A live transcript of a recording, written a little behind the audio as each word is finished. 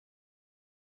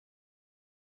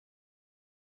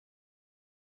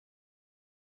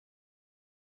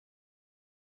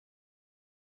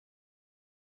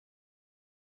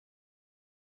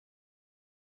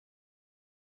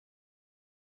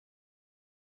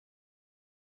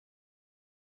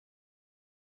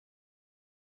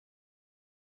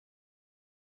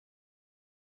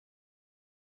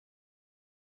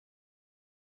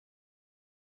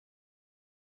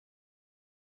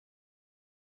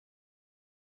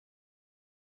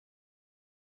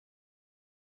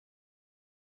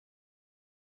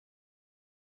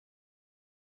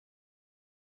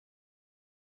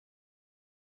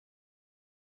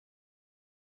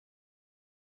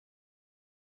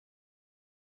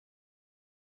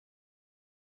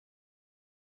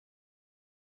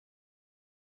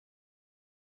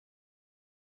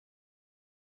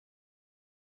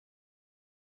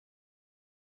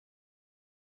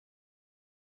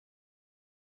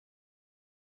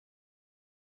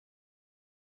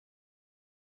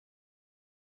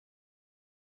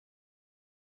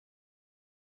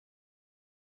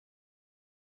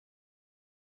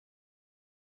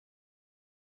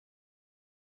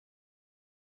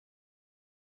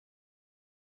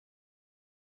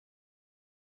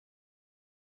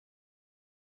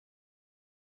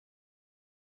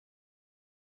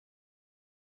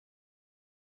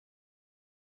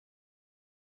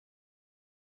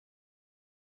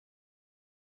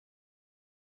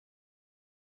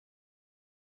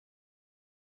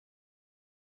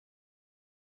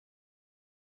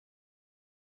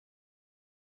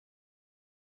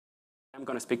I'm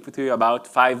going to speak to you about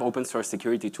 5 open source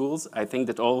security tools I think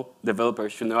that all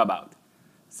developers should know about.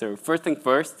 So first thing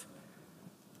first,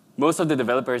 most of the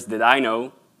developers that I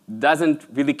know doesn't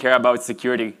really care about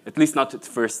security, at least not the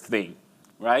first thing,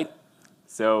 right?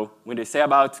 So when they say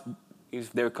about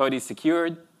if their code is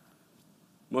secured,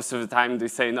 most of the time they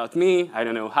say, not me, I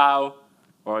don't know how,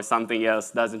 or something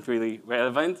else doesn't really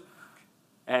relevant.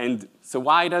 And so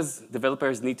why does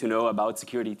developers need to know about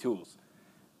security tools?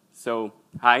 So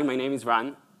hi, my name is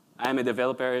Ran. I'm a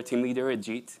developer team leader at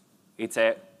JIT. It's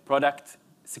a product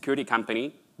security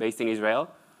company based in Israel,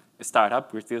 a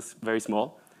startup. We're still very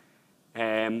small.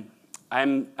 I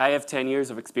have 10 years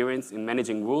of experience in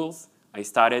managing rules. I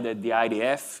started at the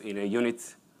IDF in a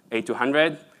unit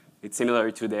A200. It's similar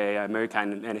to the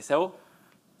American NSO.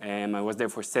 I was there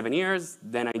for 7 years.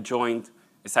 Then I joined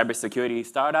a cybersecurity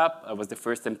startup. I was the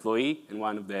first employee and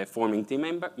one of the forming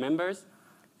team members.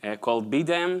 Called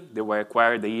BDEM. They were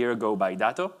acquired a year ago by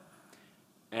Datto.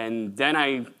 And then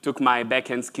I took my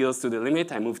backend skills to the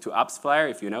limit. I moved to AppsFlyer,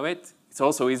 if you know it. It's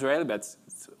also Israel, but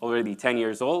it's already 10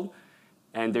 years old.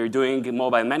 And they're doing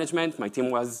mobile management. My team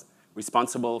was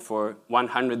responsible for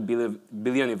 100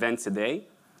 billion events a day.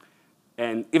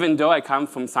 And even though I come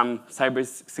from some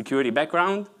cybersecurity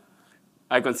background,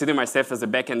 I consider myself as a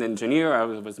backend engineer. I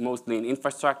was mostly in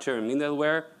infrastructure and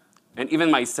middleware. And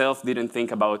even myself didn't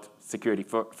think about security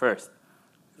first.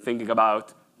 Thinking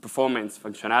about performance,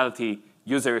 functionality,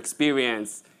 user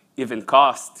experience, even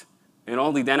cost, and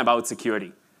only then about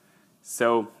security.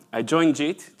 So I joined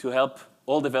JIT to help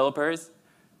all developers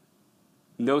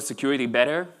know security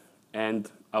better. And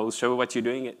I will show what you're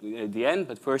doing at the end.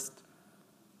 But first,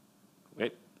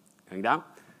 wait, going down.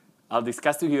 I'll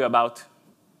discuss to you about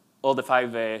all the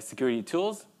 5 security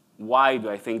tools. Why do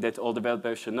I think that all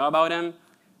developers should know about them?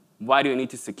 Why do you need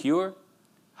to secure?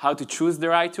 How to choose the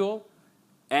right tool?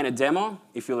 And a demo.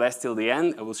 If you last till the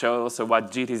end, I will show also what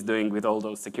JIT is doing with all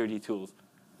those security tools.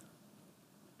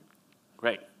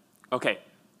 Great. OK,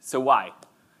 so why?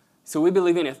 So we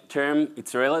believe in a term,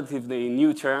 it's a relatively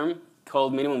new term,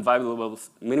 called minimum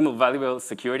valuable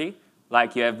security.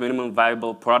 Like you have minimum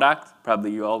viable product.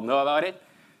 Probably you all know about it.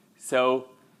 So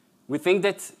we think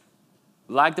that,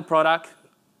 like the product,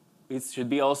 it should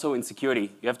be also in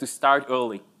security. You have to start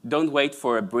early. Don't wait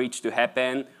for a breach to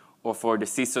happen, or for the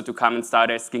CISO to come and start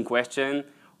asking questions,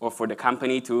 or for the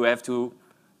company to have to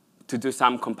do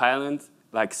some compliance,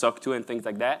 like SOC 2 and things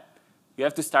like that. You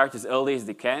have to start as early as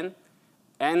they can,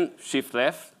 and shift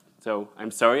left. So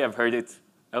I'm sorry, I've heard it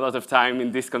a lot of time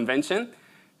in this convention.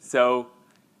 So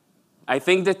I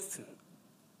think that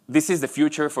this is the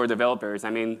future for developers.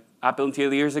 I mean, up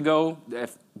until years ago,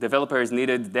 developers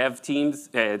needed DevOps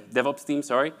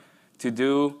teams,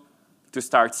 to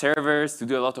start servers, to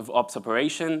do a lot of ops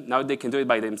operation. Now they can do it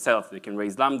by themselves. They can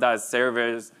raise lambdas,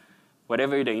 servers,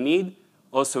 whatever they need.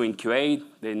 Also in QA,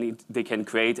 they can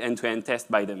create end-to-end tests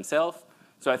by themselves.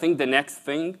 So I think the next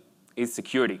thing is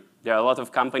security. There are a lot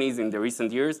of companies in the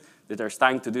recent years that are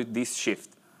starting to do this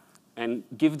shift and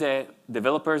give the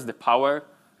developers the power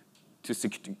to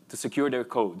secure their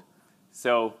code.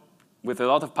 So with a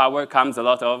lot of power comes a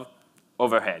lot of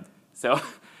overhead. So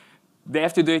they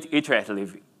have to do it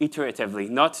iteratively,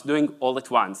 not doing all at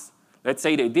once. Let's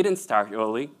say they didn't start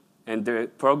early, and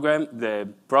the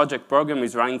project program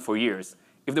is running for years.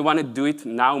 If they want to do it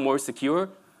now more secure,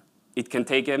 it can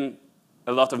take them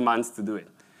a lot of months to do it.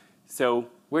 So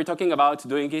we're talking about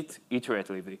doing it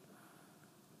iteratively.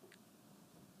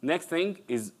 Next thing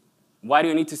is, why do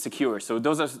you need to secure? So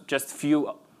those are just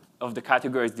few of the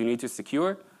categories you need to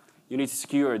secure. You need to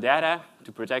secure your data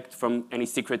to protect from any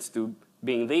secrets to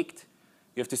being leaked.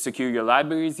 You have to secure your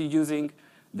libraries you're using,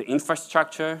 the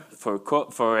infrastructure for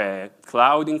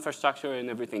cloud infrastructure and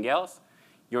everything else,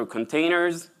 your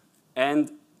containers,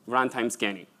 and runtime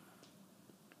scanning.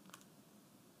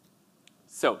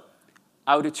 So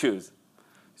how to choose?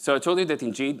 So I told you that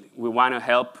in JIT, we want to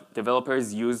help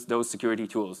developers use those security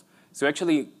tools. So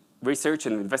actually researched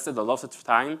and invested a lot of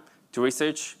time to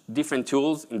research different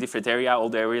tools in different areas, all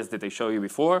the areas that I showed you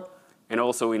before, and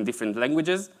also in different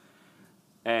languages.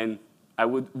 And I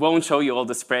won't show you all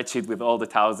the spreadsheet with all the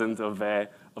thousands of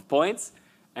points.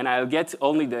 And I'll get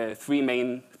only the 3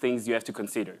 main things you have to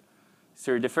consider.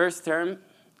 So the first term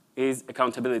is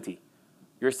accountability.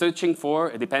 You're searching for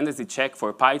a dependency check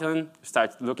for Python.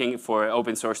 Start looking for an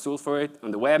open source tool for it on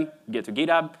the web. You get to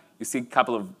GitHub. You see a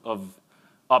couple of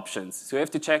options. So you have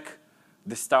to check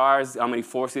the stars, how many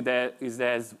forces it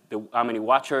has, how many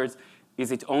watchers.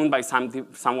 Is it owned by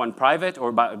someone private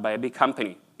or by a big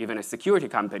company, even a security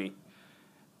company?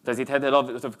 Does it have a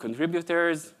lot of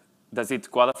contributors? Does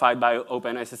it qualify by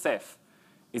OpenSSF?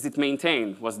 Is it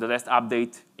maintained? Was the last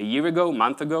update a year ago, a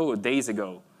month ago, or days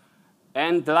ago?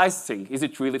 And the licensing, is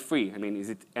it really free? I mean, is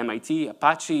it MIT,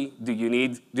 Apache? Do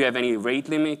you have any rate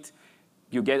limit?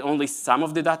 You get only some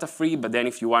of the data free, but then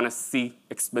if you want to see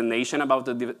explanation about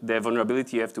the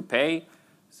vulnerability, you have to pay.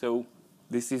 So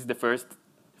this is the first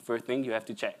thing you have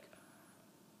to check.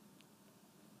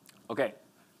 OK.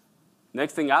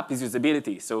 Next thing up is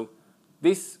usability. So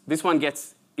this one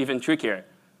gets even trickier,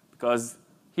 because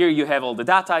here you have all the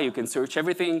data. You can search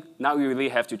everything. Now you really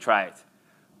have to try it.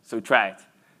 So try it.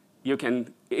 You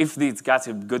can, if it's got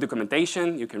a good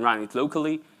documentation, you can run it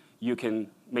locally. You can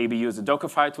maybe use a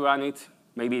Dockerfile to run it.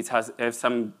 Maybe it has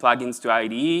some plugins to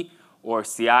IDE or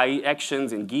CI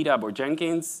actions in GitHub or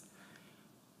Jenkins.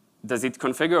 Does it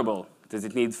configurable? Does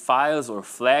it need files or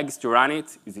flags to run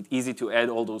it? Is it easy to add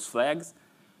all those flags?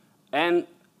 And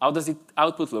how does it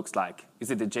output looks like?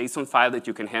 Is it a JSON file that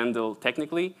you can handle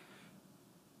technically?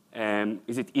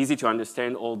 Is it easy to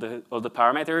understand all the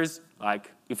parameters?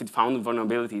 Like, if it found a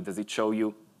vulnerability, does it show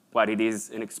you what it is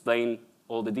and explain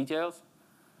all the details?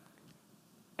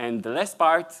 And the last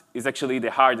part is actually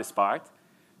the hardest part.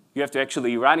 You have to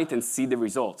actually run it and see the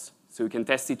results. So you can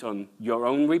test it on your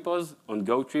own repos, on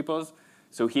Goat repos.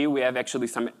 So here we have actually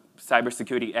some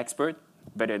cybersecurity expert,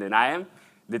 better than I am,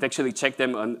 that actually check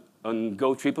them on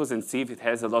Goat repos and see if it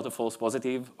has a lot of false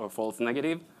positive or false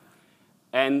negative.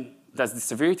 And does the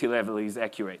severity level is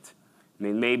accurate? I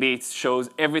mean, maybe it shows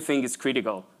everything is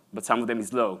critical, but some of them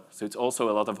is low. So it's also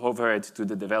a lot of overhead to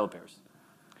the developers.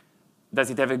 Does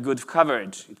it have a good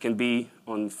coverage? It can be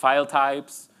on file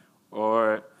types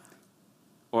or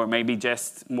maybe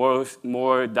just more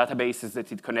databases that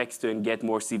it connects to and get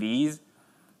more CVEs.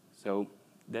 So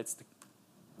that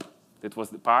was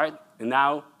the part. And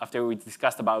now, after we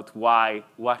discussed about why,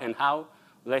 what, and how,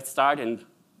 let's start and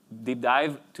deep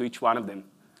dive to each one of them.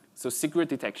 So secret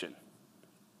detection.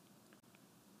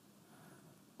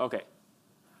 OK.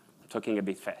 I'm talking a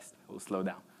bit fast. We'll slow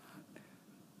down.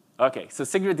 OK, so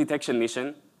secret detection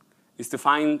mission is to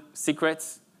find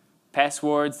secrets,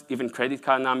 passwords, even credit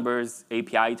card numbers,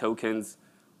 API tokens,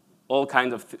 all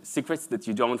kinds of secrets that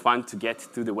you don't want to get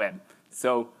to the web.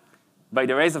 So by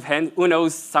the raise of hand, who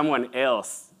knows someone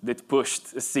else that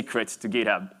pushed a secret to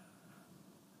GitHub?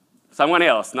 Someone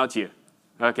else, not you.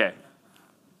 OK.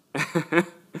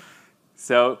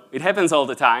 So it happens all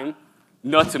the time.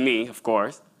 Not to me, of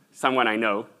course. Someone I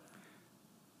know.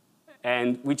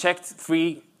 And we checked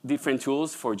 3 different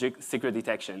tools for secret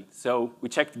detection. So we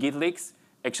checked Git leaks.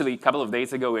 Actually, a couple of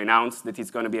days ago, we announced that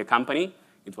it's going to be a company.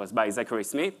 It was by Zachary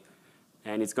Smith.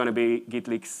 And it's going to be Git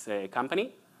leaks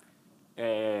company.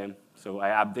 So I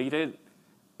updated.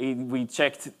 We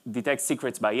checked detect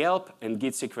secrets by Yelp and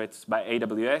Git secrets by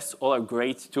AWS. All are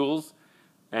great tools.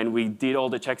 And we did all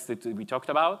the checks that we talked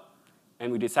about.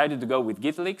 And we decided to go with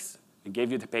Git leaks. I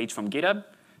gave you the page from GitHub.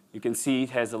 You can see it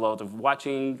has a lot of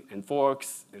watching and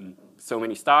forks and so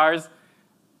many stars.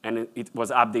 And it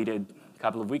was updated a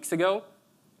couple of weeks ago.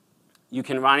 You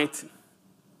can run it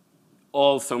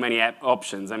all so many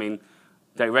options. I mean,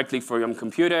 directly for your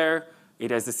computer. It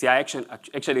has the CI action. I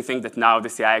actually think that now the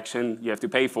CI action you have to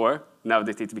pay for, now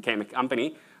that it became a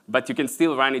company. But you can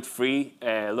still run it free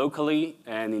locally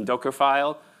and in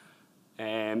Dockerfile.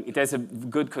 It has a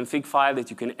good config file that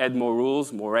you can add more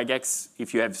rules, more regex,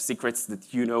 if you have secrets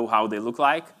that you know how they look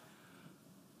like.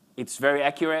 It's very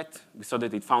accurate. We saw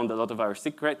that it found a lot of our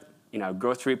secrets in our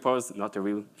Ghost repos, not the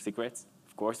real secrets.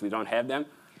 Of course, we don't have them.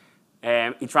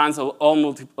 It runs on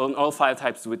all file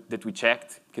types that we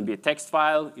checked. It can be a text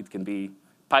file. It can be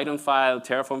Python file,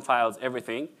 Terraform files,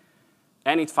 everything.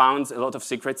 And it found a lot of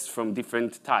secrets from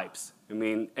different types. I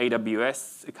mean,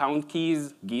 AWS account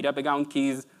keys, GitHub account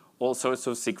keys, all sorts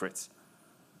of secrets.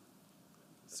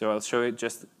 So I'll show you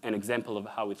just an example of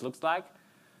how it looks like.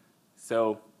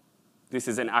 So this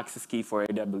is an access key for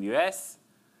AWS.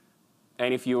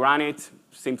 And if you run it,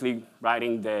 simply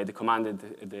writing the command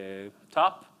at the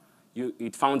top,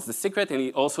 it founds the secret, and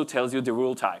it also tells you the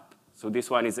rule type. So this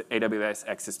one is AWS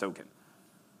access token.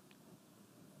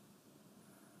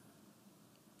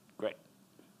 Great.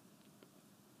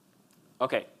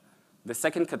 OK, the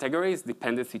second category is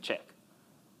dependency check.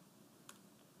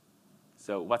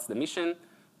 So what's the mission?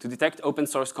 To detect open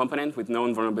source component with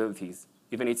known vulnerabilities,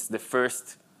 even if it's the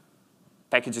first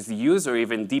packages you use or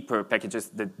even deeper packages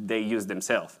that they use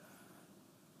themselves.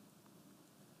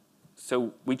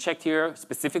 So we checked here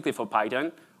specifically for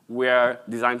Python. We're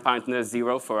design partner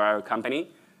 0 for our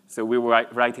company. So we were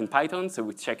writing Python, so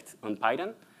we checked on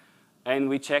Python. And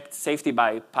we checked safety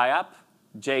by PyApp,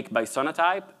 Jake by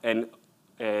Sonatype, and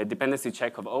dependency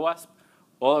check of OWASP.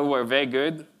 All were very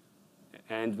good.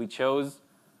 And we chose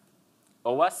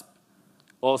OWASP.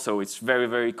 Also, it's very,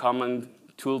 very common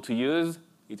tool to use.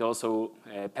 It's also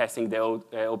passing the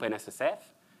OpenSSF.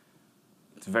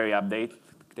 It's very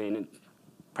updated,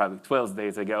 probably 12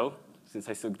 days ago, since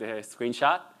I took the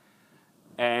screenshot.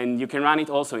 And you can run it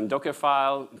also in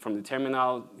Dockerfile from the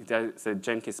terminal. It's a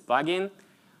Jenkins plugin.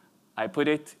 I put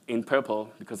it in purple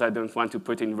because I don't want to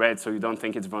put it in red so you don't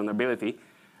think it's vulnerability.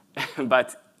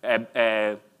 But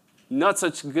not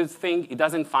such a good thing, it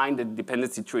doesn't find the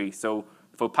dependency tree. So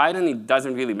for Python, it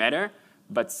doesn't really matter.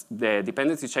 But the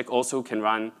dependency check also can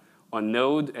run on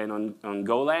Node and on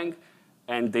Golang.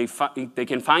 And they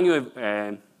can find you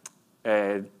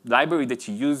a library that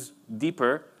you use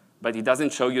deeper, but it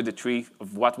doesn't show you the tree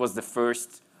of what was the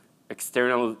first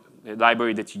external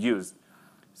library that you used.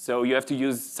 So you have to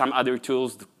use some other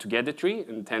tools to get the tree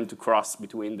and tend to cross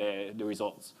between the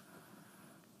results.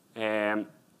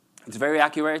 It's very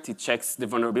accurate. It checks the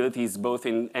vulnerabilities both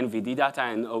in NVD data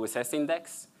and OSS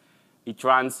index. It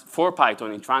runs, for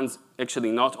Python, it runs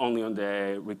actually not only on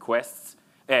the requirements,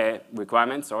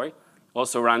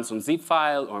 also runs on zip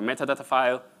file or metadata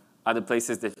file, other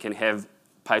places that can have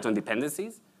Python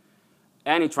dependencies.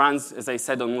 And it runs, as I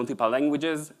said, on multiple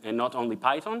languages and not only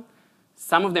Python.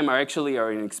 Some of them are actually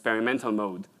in experimental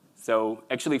mode. So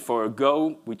actually for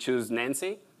Go, we choose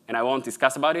Nancy. And I won't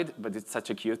discuss about it, but it's such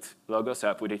a cute logo, so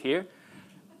I put it here.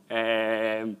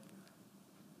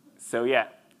 So yeah,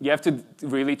 you have to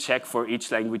really check for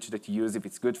each language that you use if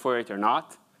it's good for it or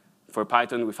not. For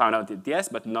Python, we found out that yes,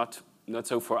 but not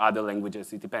so for other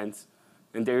languages. It depends.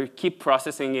 And they keep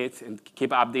processing it and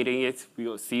keep updating it. We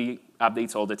will see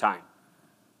updates all the time.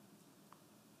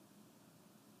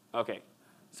 OK,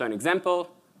 so an example,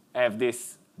 I have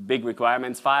this big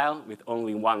requirements file with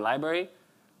only one library,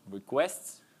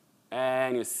 requests.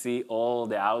 And you see all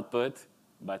the output,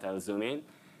 but I'll zoom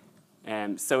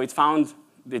in. So it found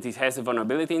that it has a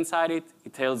vulnerability inside it.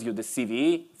 It tells you the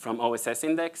CVE from OSS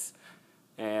index.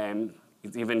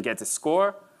 It even gets a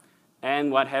score.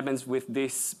 And what happens with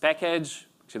this package,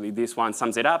 actually this one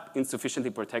sums it up,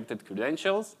 insufficiently protected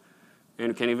credentials. And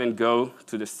you can even go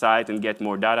to the site and get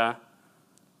more data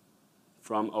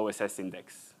from OSS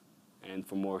index and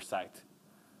for more site.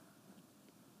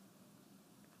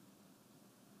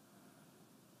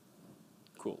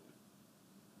 Cool.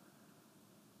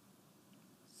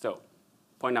 So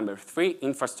point number 3,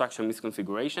 infrastructure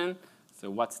misconfiguration. So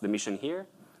what's the mission here?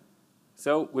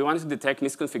 So we wanted to detect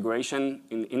misconfiguration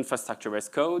in infrastructure as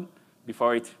code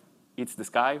before it hits the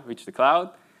sky, reaches the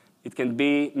cloud. It can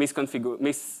be missing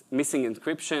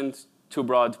encryption, too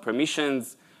broad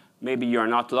permissions. Maybe you're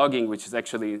not logging, which is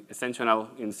actually essential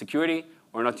in security,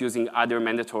 or not using other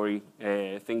mandatory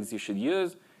things you should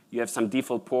use. You have some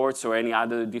default ports or any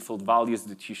other default values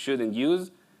that you shouldn't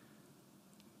use.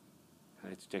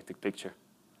 Let's check the picture.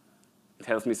 It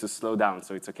helps me to slow down,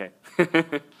 so it's OK.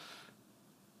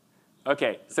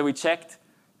 OK, so we checked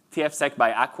TFSec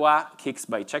by Aqua, Kix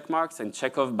by Checkmarks, and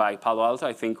Checkov by Palo Alto.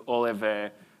 I think all have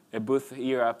a booth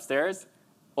here upstairs.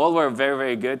 All were very,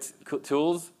 very good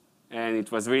tools, and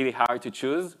it was really hard to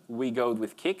choose. We go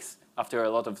with Kix after a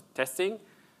lot of testing.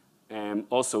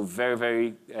 Also very,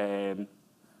 very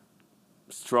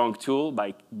strong tool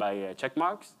by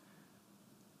Checkmarks.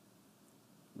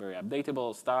 Very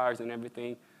updatable, stars and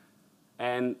everything.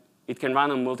 And it can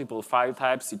run on multiple file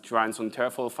types. It runs on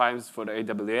Terraform files for the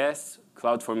AWS,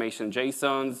 CloudFormation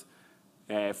JSONs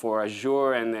for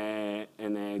Azure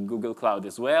and Google Cloud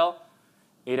as well.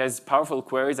 It has powerful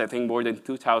queries, I think more than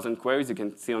 2,000 queries you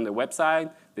can see on the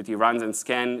website that it runs and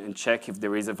scan and check if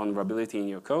there is a vulnerability in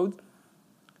your code.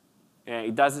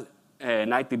 It does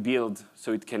nightly build,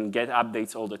 so it can get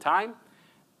updates all the time.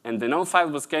 And the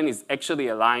non-fileable scan is actually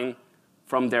a line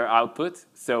from their output.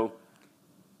 So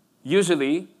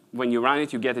usually, when you run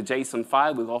it, you get a JSON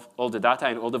file with all the data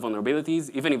and all the vulnerabilities,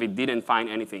 even if it didn't find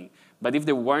anything. But if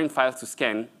there weren't files to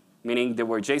scan, meaning there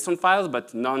were JSON files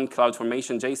but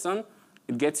non-CloudFormation JSON,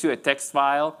 it gets you a text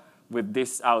file with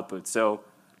this output. So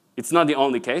it's not the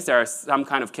only case. There are some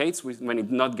kind of cases when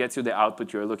it not gets you the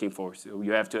output you're looking for. So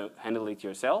you have to handle it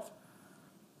yourself.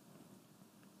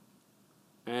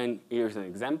 And here's an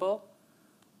example.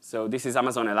 So this is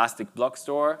Amazon Elastic Block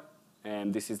Store,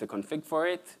 and this is the config for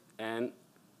it. And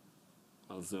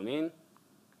I'll zoom in.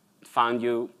 It found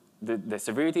you the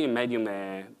severity in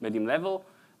medium level,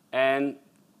 and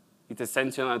it's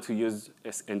essential to use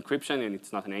encryption, and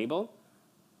it's not enabled.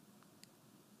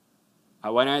 I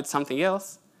want to add something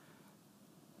else.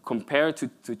 Compared to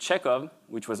Checkov,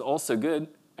 which was also good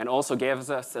and also gave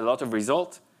us a lot of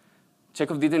results,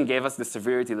 Checkov didn't give us the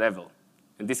severity level.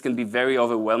 And this can be very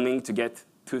overwhelming to get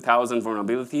 2,000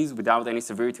 vulnerabilities without any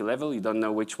severity level. You don't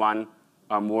know which one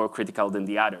are more critical than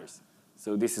the others.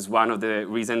 So this is one of the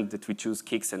reasons that we choose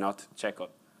Kix and not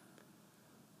Checkle.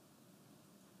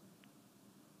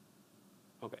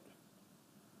 Okay.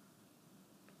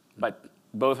 But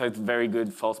both have very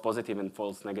good false positive and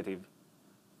false negative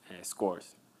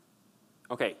scores.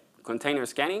 Okay, container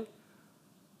scanning.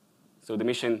 So the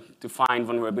mission to find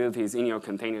vulnerabilities in your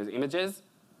container images,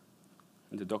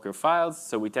 in the Docker files.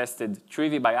 So we tested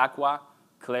Trivy by Aqua,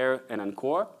 Claire, and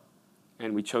Encore.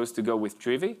 And we chose to go with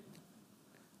Trivy.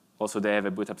 Also, they have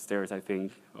a boot upstairs, I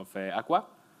think, of Aqua.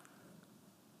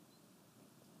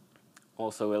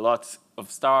 Also, a lot of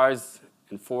stars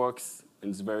and forks, and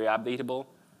it's very updatable,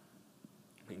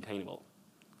 maintainable.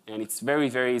 And it's very,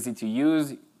 very easy to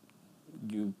use.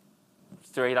 You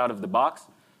straight out of the box.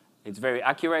 It's very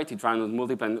accurate. It runs on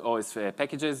multiple OS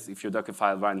packages if your Docker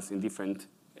file runs in different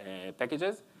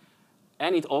packages.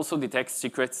 And it also detects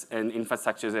secrets and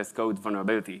infrastructure as code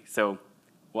vulnerability. So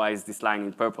why is this line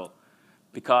in purple?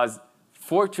 Because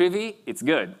for Trivy, it's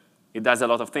good. It does a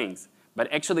lot of things.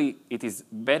 But actually, it is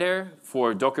better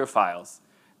for Docker files.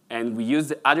 And we use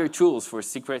the other tools for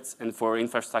secrets and for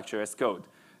infrastructure as code.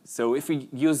 So if we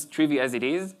use Trivy as it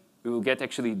is, we will get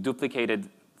actually duplicated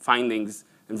findings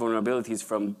and vulnerabilities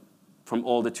from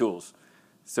all the tools.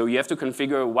 So you have to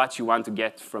configure what you want to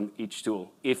get from each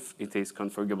tool, if it is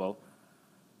configurable.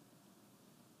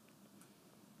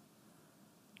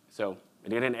 So I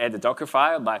didn't add the Docker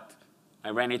file, but I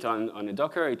ran it on a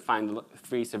Docker. It found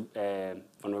 3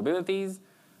 vulnerabilities.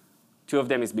 2 of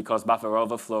them is because buffer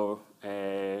overflow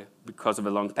because of a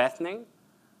long path name.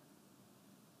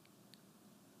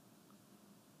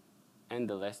 And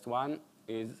the last one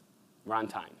is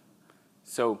runtime.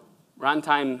 So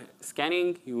runtime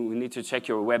scanning, you need to check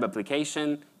your web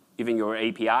application, even your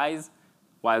APIs,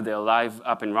 while they're live,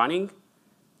 up and running.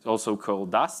 It's also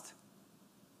called Dust.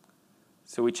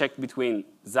 So we checked between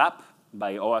ZAP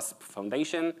by OWASP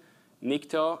Foundation,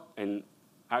 Nikto, and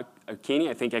Arkini.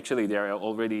 I think actually they're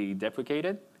already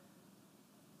deprecated.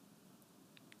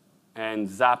 And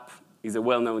ZAP is a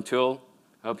well-known tool.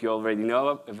 I hope you already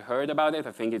know, have heard about it.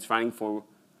 I think it's running for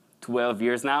 12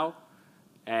 years now.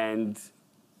 And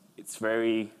it's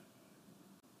very,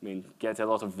 gets a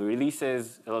lot of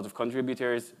releases, a lot of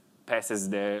contributors, passes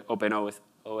the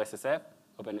OpenSSF.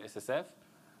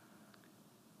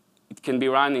 It can be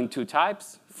run in 2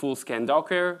 types, full scan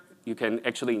Docker. You can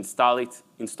actually install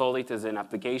it as an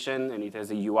application, and it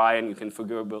has a UI, and you can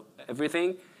configure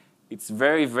everything. It's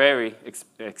very, very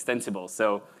extensible.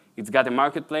 So it's got a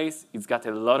marketplace. It's got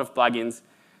a lot of plugins.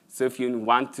 So if you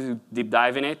want to deep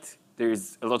dive in it,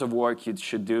 there's a lot of work you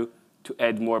should do to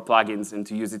add more plugins and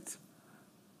to use it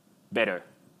better.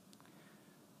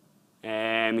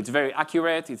 It's very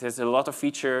accurate. It has a lot of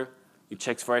feature. It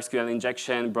checks for SQL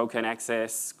injection, broken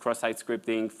access, cross-site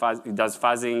scripting. It does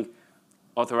fuzzing,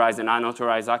 authorized and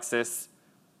unauthorized access.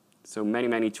 So many,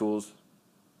 many tools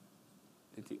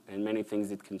and many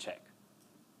things it can check.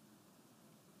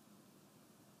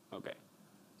 OK.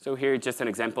 So here, just an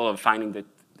example of finding that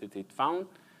it found.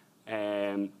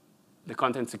 The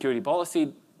content security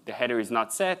policy, the header is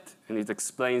not set, and it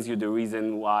explains you the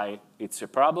reason why it's a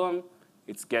problem.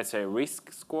 It gets a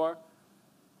risk score.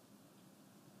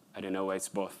 I don't know why it's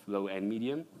both low and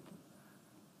medium.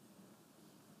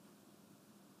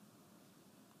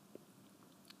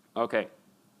 OK.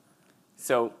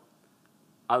 So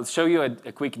I'll show you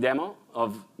a quick demo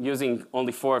of using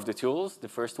only 4 of the tools, the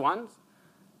first ones,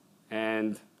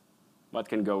 and what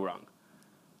can go wrong.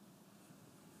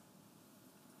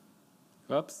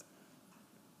 Oops.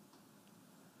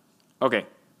 OK.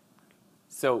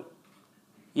 So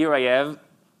here I have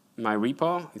my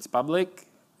repo. It's public.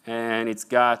 And it's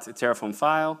got a Terraform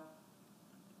file.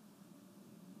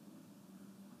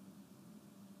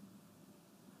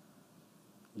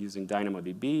 Using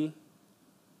DynamoDB.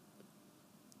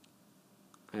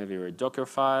 I have here a Docker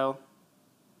file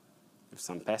with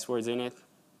some passwords in it.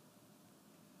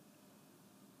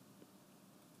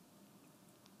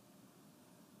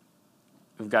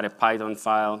 We've got a Python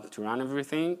file to run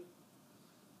everything.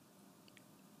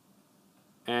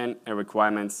 And a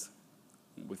requirements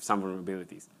with some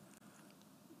vulnerabilities.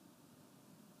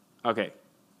 OK.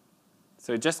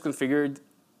 So I just configured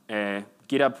a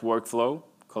GitHub workflow,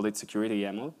 called it security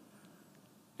YAML.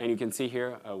 And you can see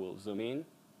here, I will zoom in.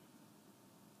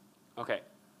 OK.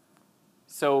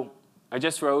 So I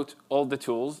just wrote all the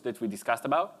tools that we discussed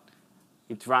about.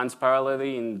 It runs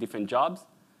parallelly in different jobs.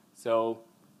 So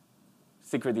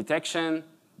secret detection,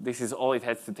 this is all it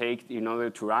has to take in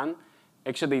order to run.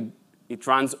 Actually, it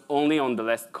runs only on the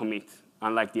last commit.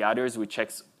 Unlike the others, which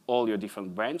checks all your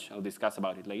different branch. I'll discuss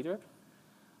about it later.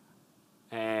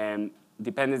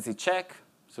 Dependency check.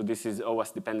 So this is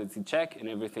OWASP dependency check, and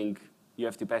everything you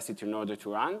have to pass it in order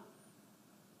to run.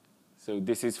 So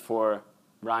this is for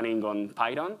running on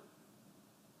Python.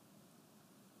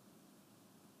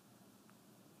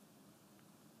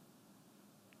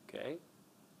 Okay.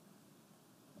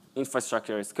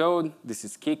 Infrastructure as code. This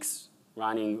is kicks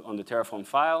running on the Terraform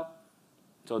file.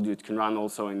 Told you it can run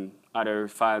also in other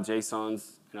file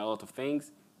JSONs and a lot of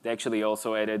things. They actually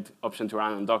also added option to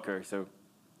run on Docker, so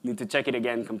need to check it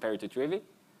again compared to Trivy.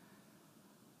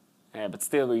 But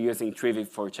still, we're using Trivy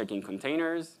for checking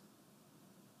containers.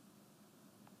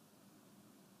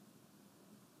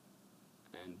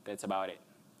 And that's about it.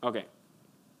 OK.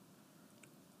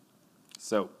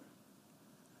 So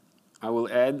I will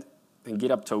add a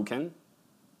GitHub token,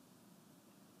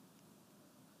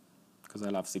 because I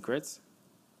love secrets.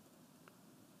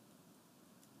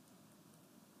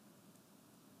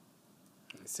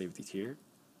 I saved it here.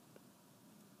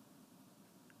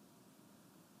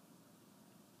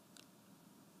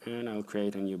 And I'll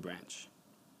create a new branch.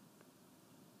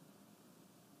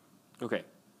 OK.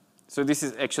 So this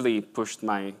is actually pushed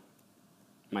my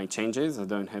changes. I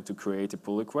don't have to create a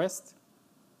pull request.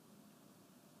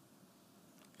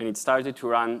 And it started to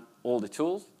run all the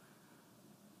tools.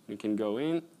 We can go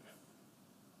in. In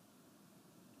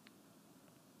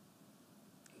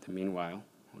the meanwhile,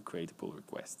 I'll create a pull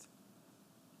request.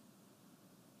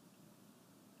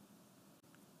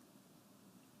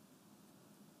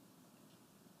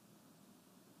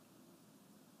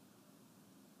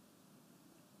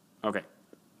 OK.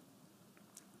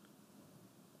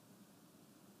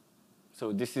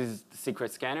 So this is the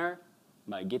secret scanner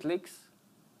by GitLeaks.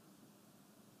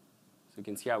 So you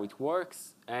can see how it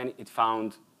works. And it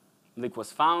found, leak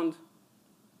was found.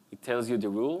 It tells you the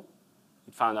rule.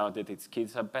 It found out that it's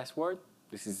GitHub password.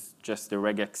 This is just the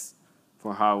regex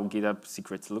for how GitHub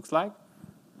secrets looks like.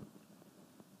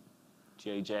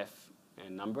 GHF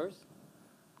and numbers.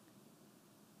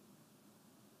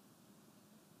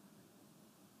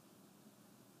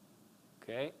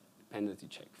 OK, dependency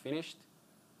check finished.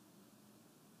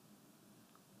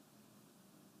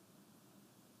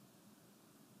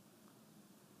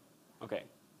 OK.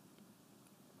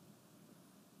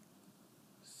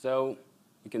 So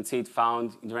you can see it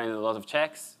ran a lot of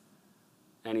checks.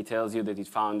 And it tells you that it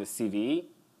found the CVE.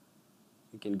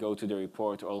 You can go to the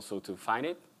report also to find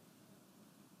it.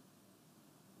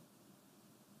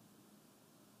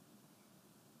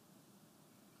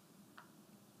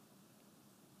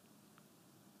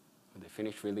 They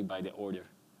finished really by the order.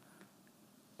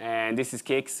 And this is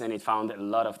kicks, and it found a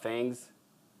lot of things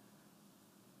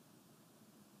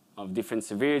of different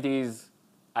severities.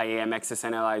 IAM access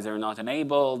analyzer not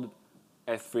enabled,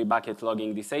 S3 bucket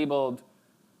logging disabled,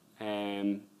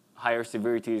 higher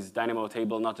severities Dynamo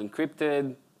table not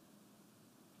encrypted,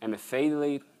 MFA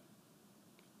delete.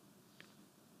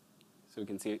 So you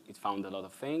can see it found a lot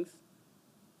of things.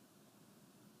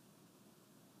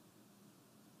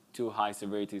 Too high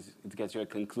severities, it gets you a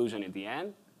conclusion at the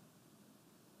end.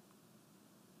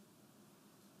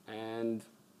 And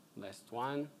last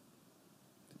one,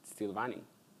 it's still running.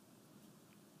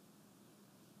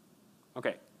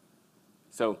 OK.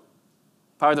 So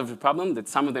part of the problem that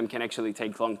some of them can actually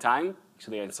take a long time.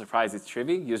 Actually, I'm surprised it's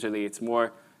Trivy. Usually it's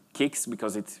more kicks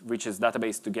because it reaches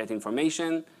database to get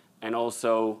information. And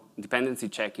also dependency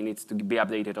check, it needs to be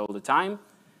updated all the time.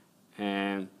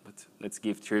 But let's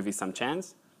give Trivy some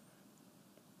chance.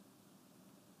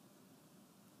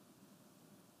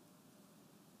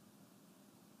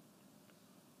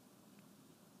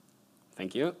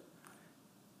 Thank you.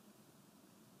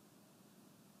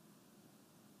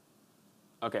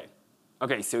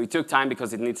 OK, so it took time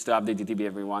because it needs to update the DB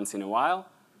every once in a while.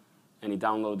 And it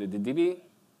downloaded the DB.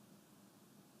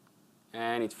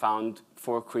 And it found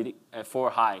four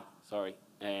high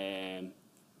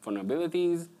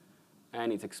vulnerabilities.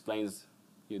 And it explains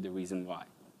you the reason why.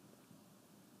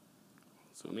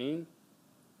 Zoom in.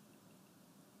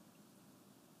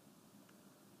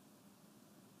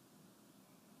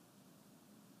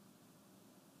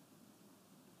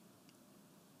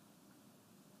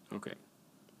 OK.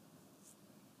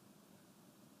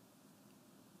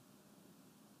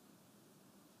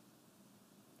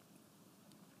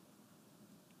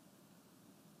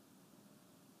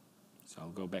 So I'll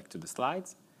go back to the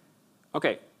slides.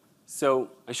 OK, so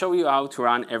I show you how to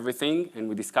run everything, and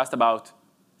we discussed about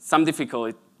some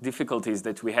difficulties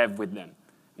that we have with them.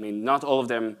 I mean, not all of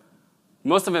them,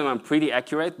 most of them are pretty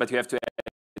accurate, but you have to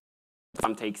add,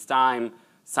 some takes time,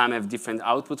 some have different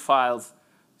output files.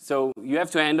 So you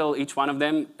have to handle each one of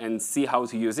them and see how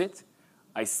to use it.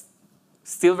 I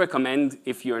still recommend,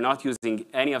 if you're not using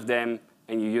any of them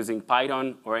and you're using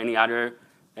Python or any other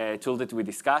tool that we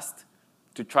discussed,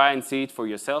 to try and see it for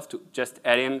yourself, to just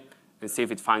add in and see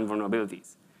if it finds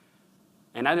vulnerabilities.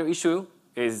 Another issue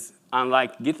is,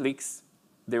 unlike Git leaks,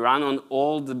 they run on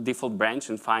all the default branch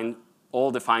and find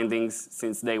all the findings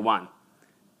since day one.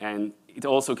 And it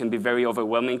also can be very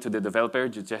overwhelming to the developer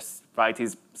to just write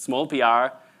his small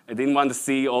PR and didn't want to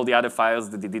see all the other files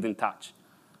that he didn't touch.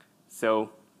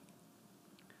 So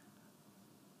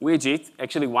we at JIT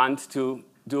actually want to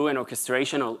do an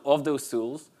orchestration of those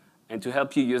tools and to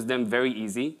help you use them very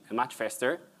easy and much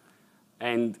faster.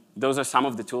 And those are some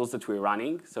of the tools that we're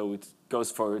running. So it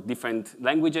goes for different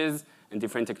languages and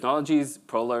different technologies.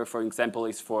 Prowler, for example,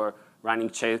 is for running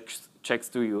checks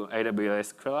to your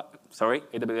AWS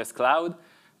cloud.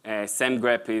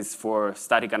 SamGrep is for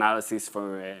static analysis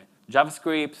for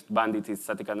JavaScript. Bandit is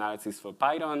static analysis for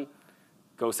Python.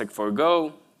 GoSec for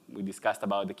Go. We discussed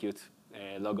about the cute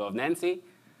logo of Nancy.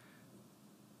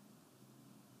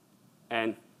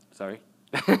 And, sorry.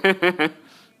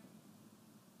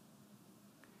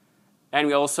 And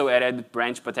we also added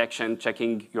branch protection,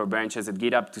 checking your branches at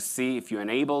GitHub to see if you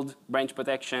enabled branch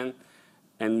protection,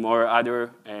 and more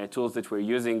other tools that we're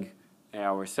using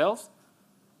ourselves.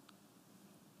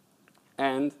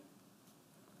 And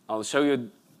I'll show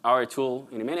you our tool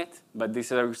in a minute, but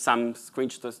these are some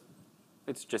screenshots.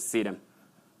 Let's just see them.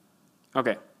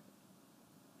 OK.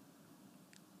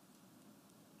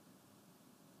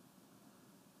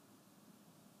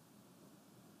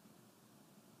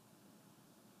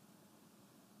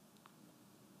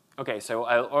 OK, so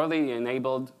I already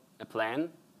enabled a plan.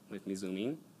 Let me zoom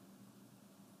in.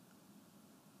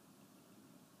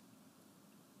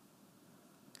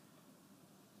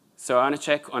 So I want to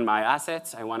check on my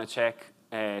assets. I want to check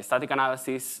static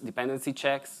analysis, dependency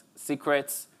checks,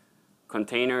 secrets,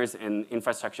 containers, and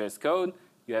infrastructure as code.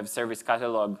 You have service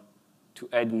catalog to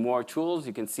add more tools.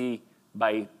 You can see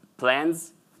by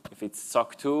plans, if it's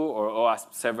SOC 2 or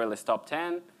OWASP serverless top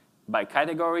 10, by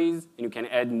categories, and you can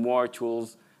add more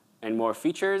tools and more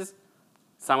features.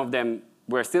 Some of them,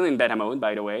 we're still in beta mode,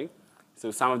 by the way. So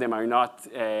some of them are not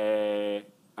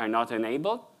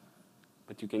enabled,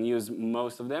 but you can use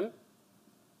most of them.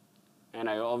 And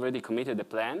I already committed the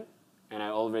plan, and I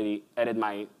already added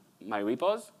my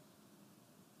repos.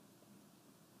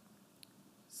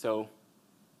 So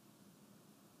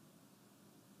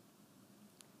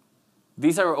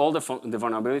these are all the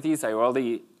vulnerabilities I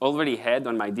already had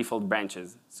on my default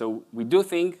branches. So we do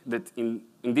think that in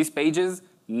these pages,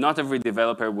 not every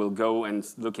developer will go and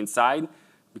look inside,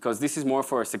 because this is more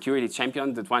for a security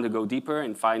champion that want to go deeper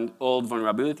and find old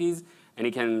vulnerabilities, and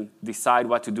he can decide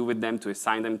what to do with them, to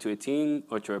assign them to a team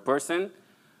or to a person.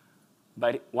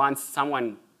 But once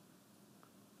someone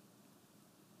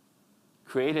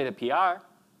created a PR,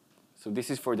 so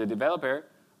this is for the developer,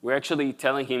 we're actually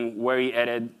telling him where he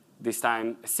added, this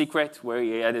time, a secret, where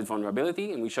he added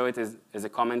vulnerability, and we show it as a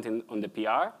comment on the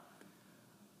PR.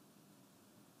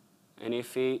 And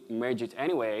if he merge it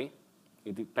anyway,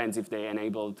 it depends if they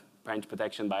enabled branch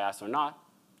protection by us or not.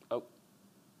 Oh,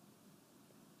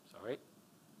 sorry.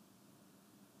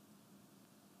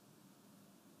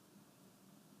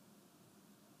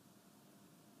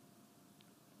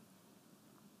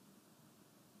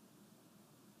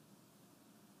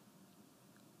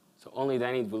 So only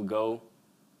then it will go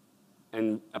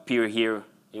and appear here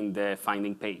in the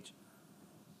finding page.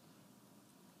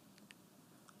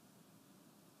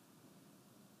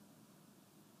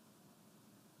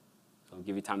 So I'll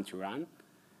give you time to run.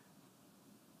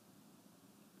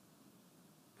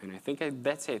 And I think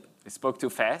that's it. I spoke too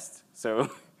fast.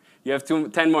 So you have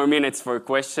 10 more minutes for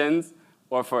questions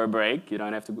or for a break. You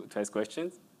don't have to ask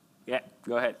questions. Yeah,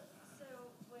 go ahead. So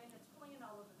when it's pulling in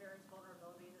all of the various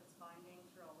vulnerabilities it's finding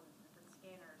through all of the different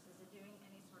scanners, is it doing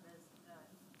any sort of,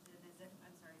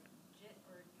 I'm sorry, JIT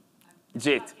or?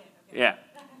 JIT, Okay. yeah.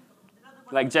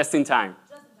 Like just in time.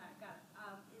 Just in time, got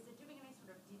it. Is it doing any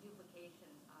sort of deduplication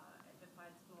if it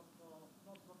finds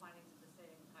multiple findings of the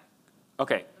same type?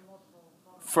 Okay.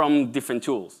 From different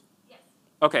tools? Yes.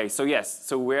 Okay, so yes.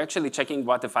 So we're actually checking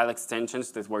what the file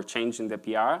extensions that were changed in the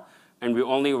PR, and we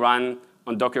only run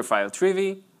on Dockerfile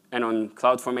Trivy and on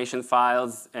CloudFormation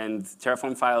files and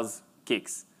Terraform files,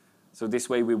 kicks. So this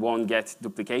way we won't get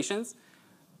duplications.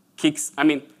 Kicks, I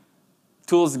mean,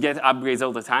 tools get upgrades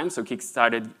all the time, so Kicks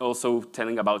started also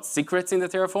telling about secrets in the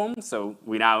Terraform, so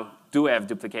we now do have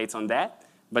duplicates on that,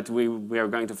 but we are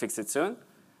going to fix it soon,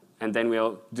 and then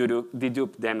we'll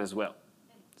dedupe them as well.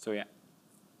 So yeah.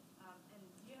 And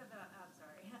do you have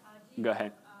sorry. Go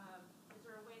ahead. Is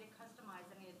there a way to customize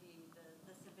any of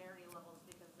the severity levels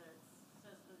because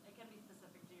it can be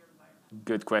specific to your environment?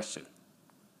 Good question.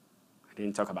 I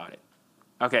didn't talk about it.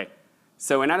 Okay,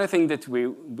 so another thing that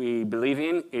we believe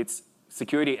in, it's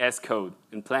security as code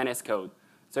and plan as code.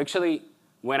 So actually,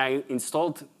 when I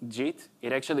installed JIT,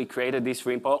 it actually created this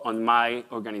repo on my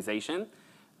organization.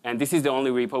 And this is the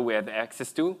only repo we have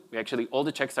access to. All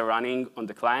the checks are running on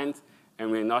the client,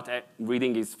 and we're not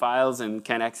reading his files and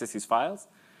can't access his files.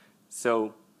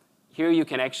 So here you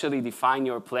can actually define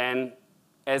your plan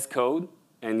as code,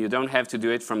 and you don't have to do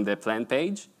it from the plan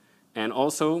page. And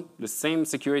also, the same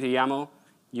security YAML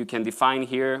you can define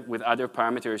here with other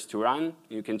parameters to run.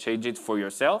 You can change it for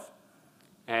yourself.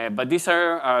 But these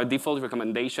are our default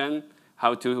recommendation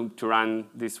how to run.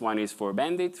 This one is for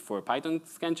Bandit, for Python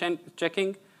scan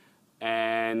checking.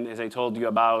 And as I told you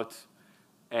about,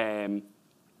 the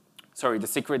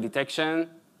secret detection.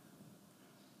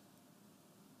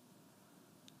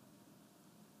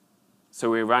 So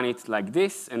we run it like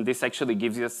this, and this actually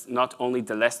gives us not only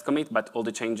the last commit, but all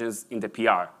the changes in the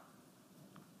PR,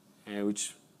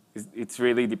 it's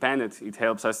really dependent. It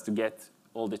helps us to get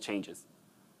all the changes.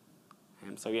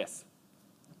 So yes,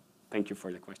 thank you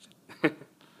for the question.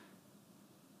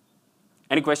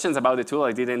 Any questions about the tool?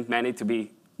 I didn't manage it to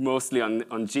be mostly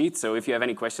on JIT, so if you have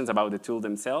any questions about the tool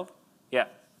themselves, yeah,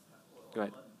 go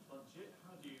ahead. On JIT,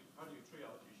 how do you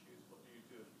triage issues? What do you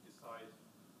do if you decide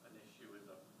an issue is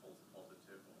a false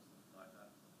positive or something like that?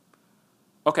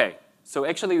 OK, so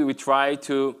actually we try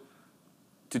to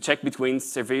check between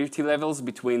severity levels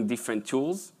between different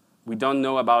tools. We don't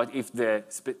know about if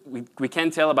we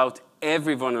can't tell about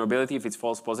every vulnerability if it's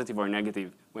false positive or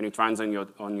negative when it runs on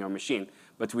your machine.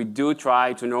 But we do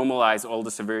try to normalize all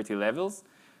the severity levels.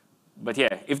 But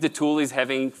yeah, if the tool is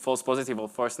having false positive or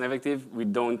false negative, we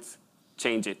don't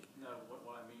change it. No,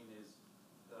 what I mean is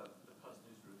the person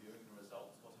who's reviewing the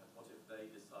results, what if they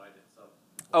decide it's a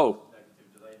false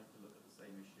negative? Do they have to look at the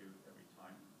same issue every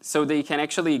time? So they can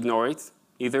actually ignore it,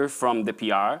 either from the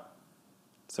PR.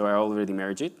 So I already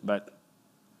merged it, but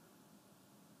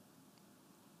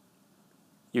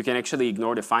you can actually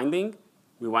ignore the finding.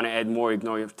 We want to add more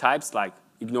ignore types, like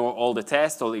ignore all the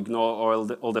tests or ignore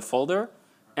all the folder.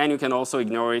 And you can also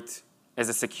ignore it as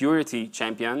a security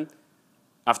champion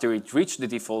after it reached the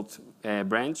default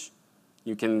branch.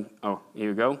 You can, here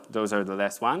you go. Those are the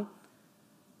last one.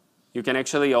 You can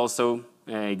actually also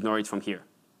ignore it from here.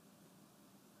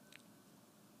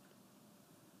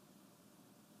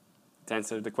 To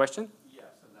answer the question? Yes,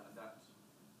 and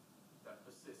that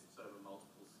persists over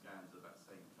multiple scans of that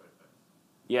same code base.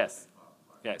 Yes.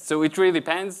 Yeah. So it really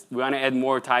depends. We want to add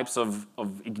more types of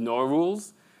ignore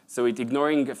rules. So it's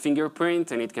ignoring a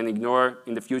fingerprint, and it can ignore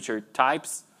in the future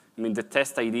types. I mean, the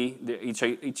test ID,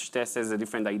 each test has a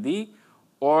different ID.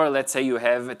 Or let's say you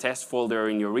have a test folder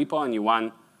in your repo,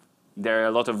 and there are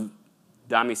a lot of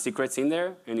dummy secrets in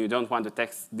there, and you don't want to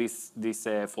test this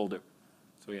folder.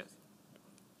 So yes.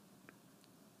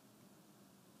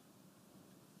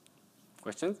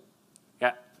 Questions?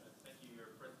 Yeah. Thank you. Your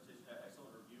presentation,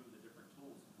 excellent review of the different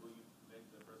tools. Will you make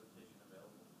the presentation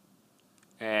available?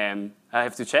 I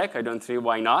have to check. I don't see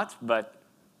why not, but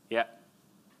yeah.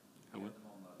 I will.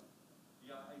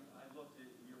 Yeah, I looked at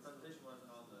your presentation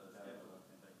wasn't on the schedule, I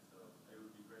think, so it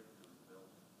would be great if it was available.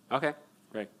 OK,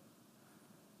 great.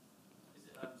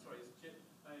 I'm sorry, is JIT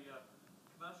a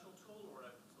commercial tool or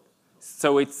an open source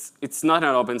So tool? it's not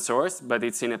an open source, but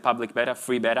it's in a public beta,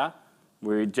 free beta.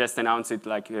 We just announced it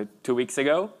like 2 weeks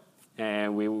ago,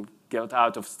 and we got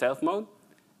out of stealth mode.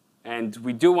 And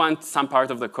we do want some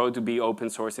part of the code to be open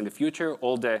source in the future,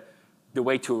 all the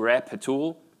way to wrap a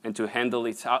tool and to handle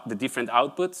the different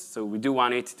outputs. So we do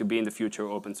want it to be in the future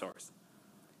open source.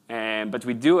 But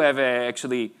we do have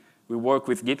we work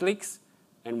with GitLeaks,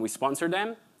 and we sponsor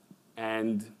them.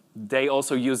 And they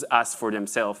also use us for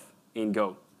themselves in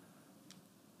Go.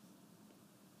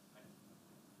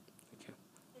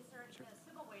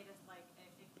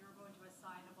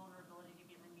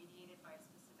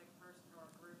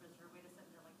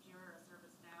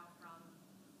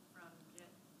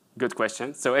 Good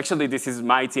question. So actually, this is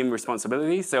my team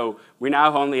responsibility. So we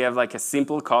now only have like a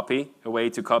simple copy, a way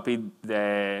to copy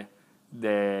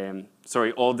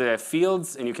all the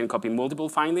fields, and you can copy multiple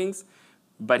findings.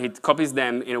 But it copies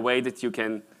them in a way that you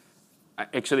can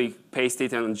actually paste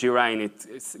it on Jira, and it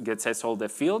gets all the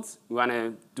fields. We want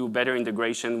to do better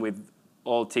integration with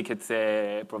all ticket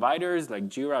providers like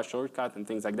Jira, Shortcut, and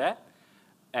things like that.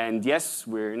 And yes,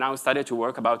 we're now started to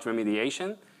work about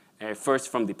remediation. First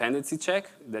from dependency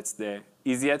check, that's the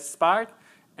easiest part.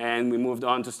 And we moved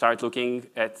on to start looking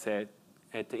at the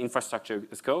infrastructure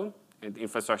as code and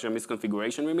infrastructure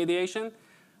misconfiguration remediation.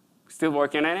 Still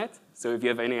working on it. So if you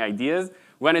have any ideas,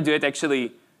 we want to do it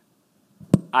actually,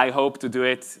 I hope to do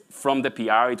it from the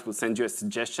PR. It will send you a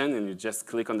suggestion, and you just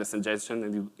click on the suggestion,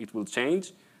 and it will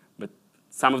change. But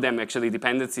some of them actually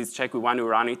dependencies check, we want to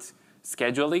run it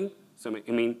schedually. So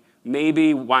I mean,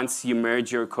 maybe once you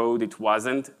merge your code, it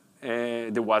wasn't,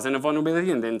 there wasn't a vulnerability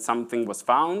and then something was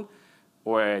found,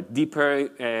 or a deeper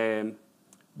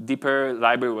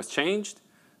library was changed.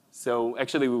 So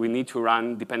actually we need to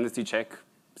run dependency check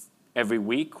every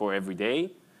week or every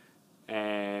day,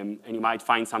 and you might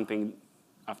find something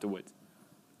afterwards.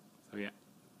 So yeah.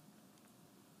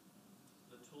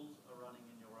 The tools are running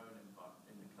in your own environment,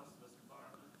 in the customer's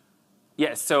environment?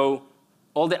 Yes, so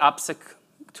all the AppSec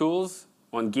tools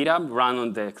on GitHub run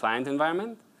on the client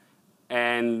environment,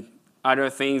 and other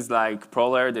things like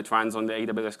Prowler that runs on the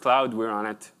AWS cloud, we run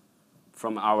it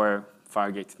from our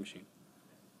Fargate machine.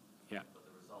 Yeah. But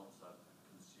the results are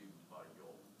consumed by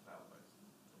your cloud-based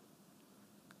tool.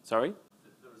 Sorry?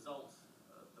 The results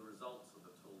of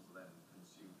the tools are then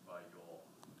consumed by your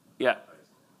Yeah,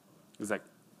 cloud-based.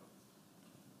 exactly.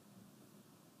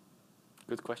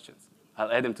 Good questions.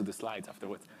 I'll add them to the slides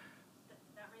afterwards.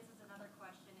 That raises another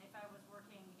question. If I was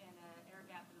working in an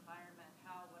air-gapped environment,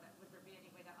 would there be any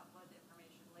way to upload the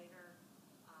information later?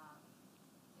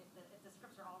 If the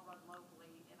scripts are all run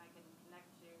locally and I can connect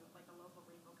to like a local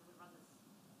repo, could we run this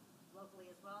locally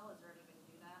as well? Is there any way to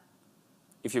do that?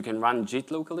 If you can run JIT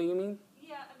locally, you mean?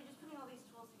 Yeah, I mean, just putting all these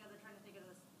tools together, trying to think of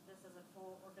this as a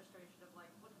full orchestration of like,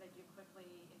 what can I do quickly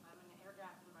if I'm in an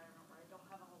air-gapped environment where I don't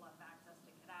have a whole lot of access to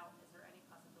get out? Is there any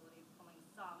possibility of pulling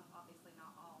some, obviously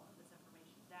not all, of this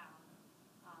information down,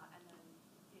 and then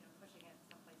pushing it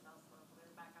someplace else locally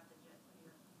or back up to JIT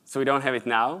here? So we don't have it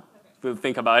now. Okay. We'll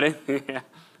think about it. Yeah.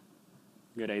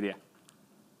 Good idea.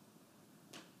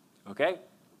 Okay,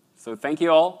 so thank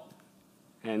you all.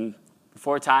 And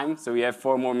before time, so we have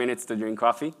 4 more minutes to drink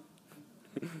coffee.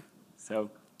 So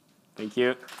thank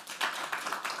you.